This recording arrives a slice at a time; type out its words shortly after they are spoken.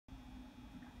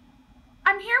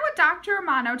I'm here with Dr.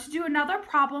 Romano to do another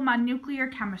problem on nuclear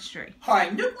chemistry. Hi,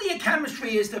 nuclear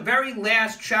chemistry is the very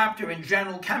last chapter in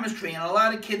general chemistry, and a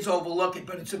lot of kids overlook it,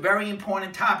 but it's a very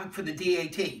important topic for the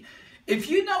DAT. If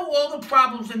you know all the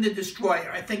problems in the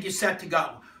destroyer, I think you're set to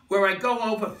go. Where I go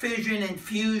over fission and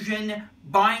fusion,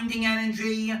 binding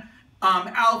energy,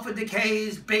 alpha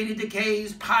decays, beta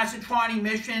decays, positron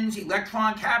emissions,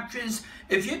 electron captures.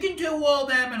 If you can do all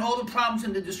them and all the problems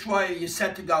in the destroyer, you're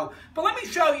set to go. But let me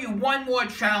show you one more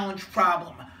challenge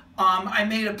problem. I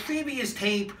made a previous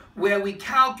tape where we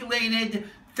calculated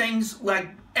things like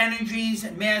energies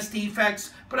and mass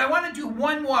defects, but I want to do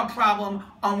one more problem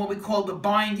on what we call the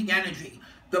binding energy.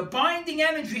 The binding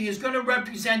energy is going to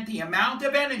represent the amount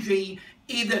of energy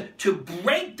either to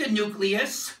break the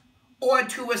nucleus or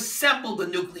to assemble the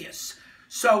nucleus.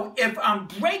 So if I'm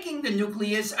breaking the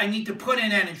nucleus, I need to put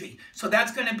in energy. So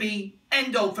that's going to be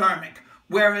endothermic.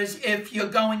 Whereas if you're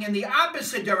going in the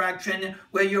opposite direction,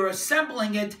 where you're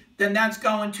assembling it, then that's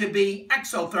going to be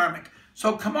exothermic.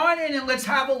 So come on in and let's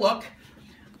have a look.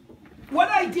 What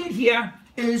I did here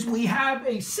is we have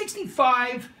a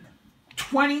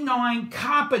 6529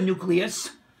 copper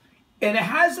nucleus, and it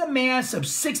has a mass of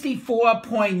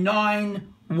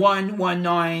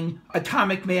 64.9119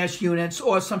 atomic mass units,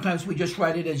 or sometimes we just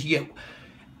write it as U.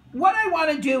 What I want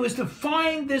to do is to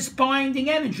find this binding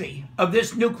energy of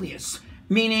this nucleus,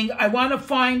 meaning I want to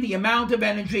find the amount of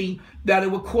energy that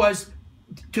it would cause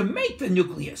to make the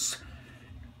nucleus.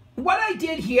 What I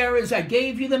did here is I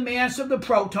gave you the mass of the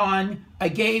proton, I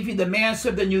gave you the mass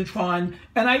of the neutron,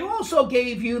 and I also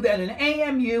gave you that an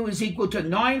AMU is equal to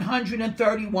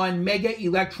 931 mega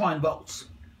electron volts.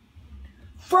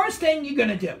 First thing you're going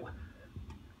to do,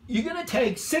 you're going to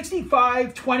take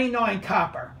 6529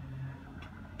 copper.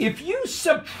 If you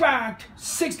subtract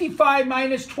 65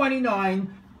 minus 29,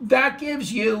 that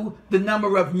gives you the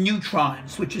number of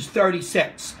neutrons, which is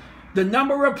 36. The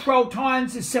number of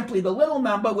protons is simply the little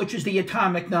number, which is the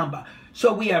atomic number.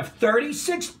 So we have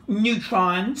 36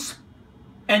 neutrons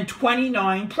and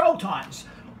 29 protons.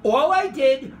 All I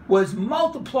did was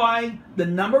multiply the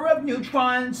number of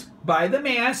neutrons by the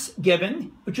mass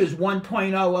given, which is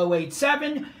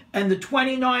 1.0087, and the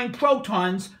 29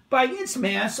 protons by its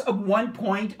mass of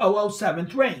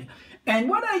 1.0073. And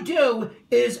what I do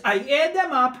is I add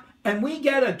them up, and we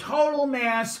get a total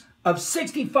mass of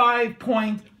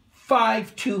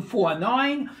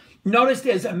 65.5249. Notice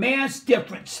there's a mass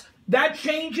difference. That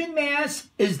change in mass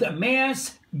is the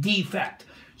mass defect.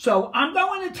 So I'm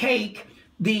going to take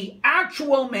the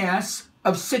actual mass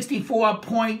of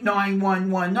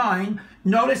 64.9119.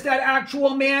 Notice that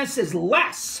actual mass is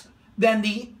less than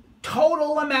the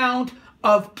total amount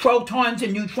of protons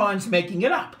and neutrons making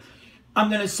it up. I'm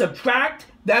going to subtract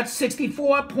that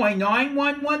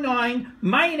 64.9119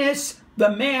 minus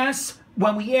the mass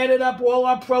when we added up all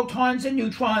our protons and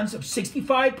neutrons of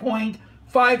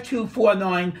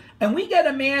 65.5249, and we get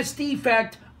a mass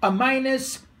defect of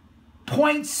minus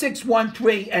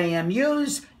 0.613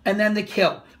 AMUs, and then the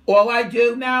kill. All I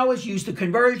do now is use the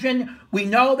conversion. We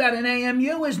know that an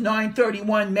AMU is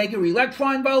 931 mega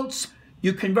electron volts.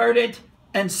 You convert it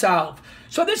and solve.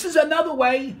 So this is another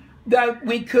way that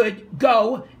we could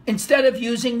go instead of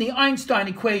using the Einstein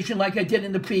equation like I did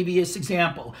in the previous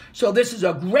example. So this is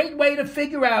a great way to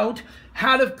figure out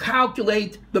how to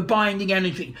calculate the binding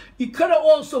energy. You could have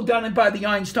also done it by the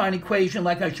Einstein equation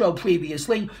like I showed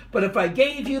previously, but if I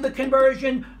gave you the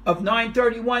conversion of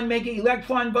 931 mega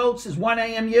electron volts is 1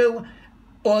 AMU,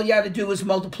 all you have to do is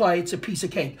multiply. It's a piece of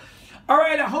cake. All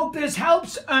right, I hope this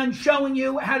helps on showing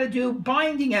you how to do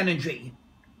binding energy.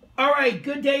 All right,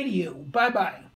 good day to you. Bye-bye.